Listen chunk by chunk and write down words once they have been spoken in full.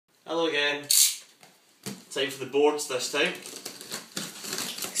Hello again. Time for the boards this time.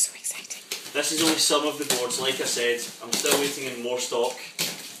 So exciting. This is only some of the boards. Like I said, I'm still waiting in more stock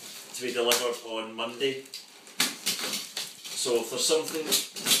to be delivered on Monday. So if there's something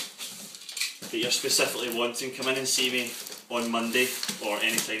that you're specifically wanting, come in and see me on Monday or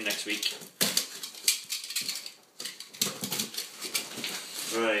anytime next week.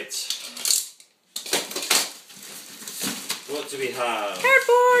 Right. What do we have?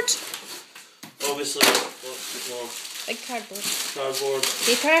 Cardboard! Obviously, lots more. Big cardboard. Cardboard.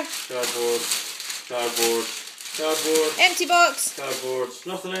 Paper. Cardboard. Cardboard. Cardboard. Empty box. Cardboard.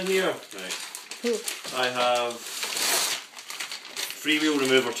 Nothing in here. Right. Ooh. I have freewheel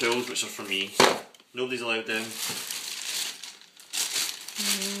remover tools, which are for me. Nobody's allowed them.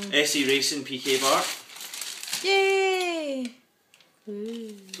 SE Racing PK bar. Yay!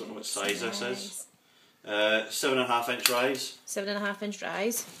 Ooh, Don't know what size nice. this is. 7.5 inch rise. 7.5 inch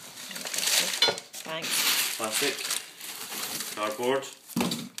rise. Thanks. Plastic. Cardboard.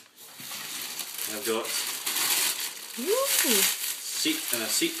 I've got Ooh. seat and a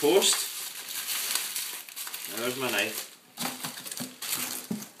seat post. There's my knife.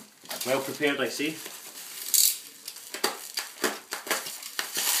 Well prepared, I see.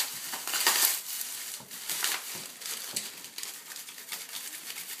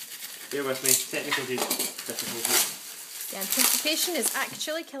 Bear with me, technical difficulties. The anticipation is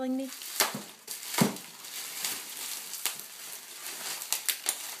actually killing me.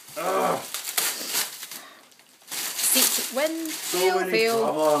 Ah, Seats win, so fail, many fail.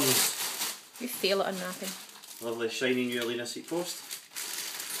 problems. You fail at unwrapping. Lovely shiny new Alina seat post.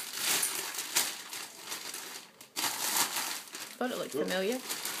 Thought it looked familiar.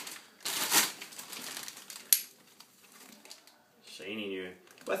 Shiny new.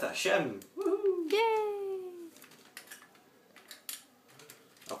 With a shim. Woohoo! Yay!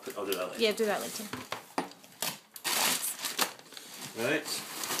 I'll do that later. Yeah, do that later. Right.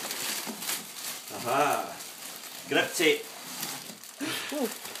 Aha. Grip tape. Ooh,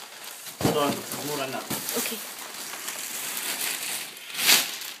 Hold on, there's more in that. okay.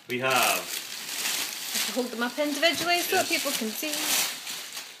 We have To hold them up individually so that Yes. people can see.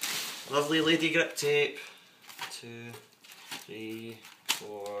 lovely lady grip tape. 2, 3,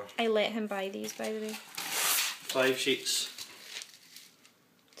 4, I let him buy these, by the way, 5 sheets.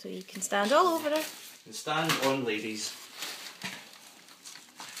 so you can stand all over her. And stand on ladies.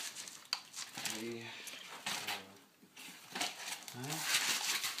 3, 4,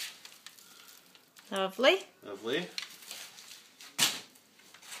 5. Lovely. Lovely.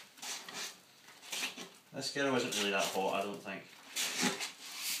 This girl isn't really that hot, I don't think.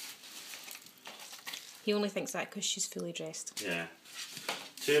 He only thinks that because she's fully dressed. Yeah.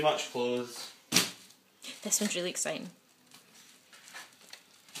 Too much clothes. This one's really exciting.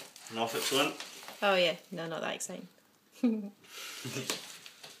 Not excellent. Oh yeah, no, not that exciting.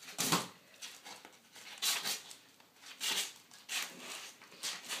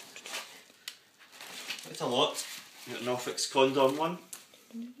 It's a lot. You got an Norfolk's condom one.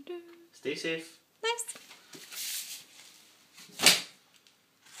 Stay safe. Nice.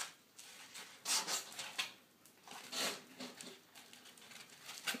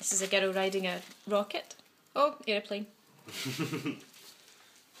 This is a girl riding a rocket. Oh, aeroplane.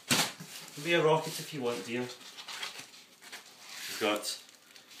 Be a rocket if you want, dear. You've got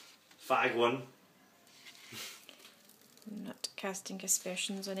fag one. I'm not casting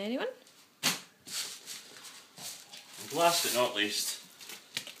aspersions on anyone. And last but not least,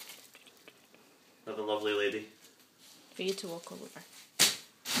 another lovely lady. For you to walk all over.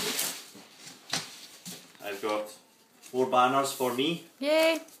 I've got 4 banners for me.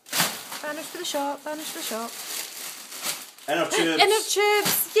 Yay! Banners for the shop, banners for the shop. Inner tubes. Inner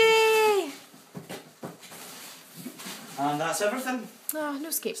tubes! Yay! And that's everything. Oh, no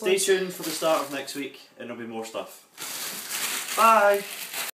skateboards. Stay tuned for the start of next week and there'll be more stuff. Bye!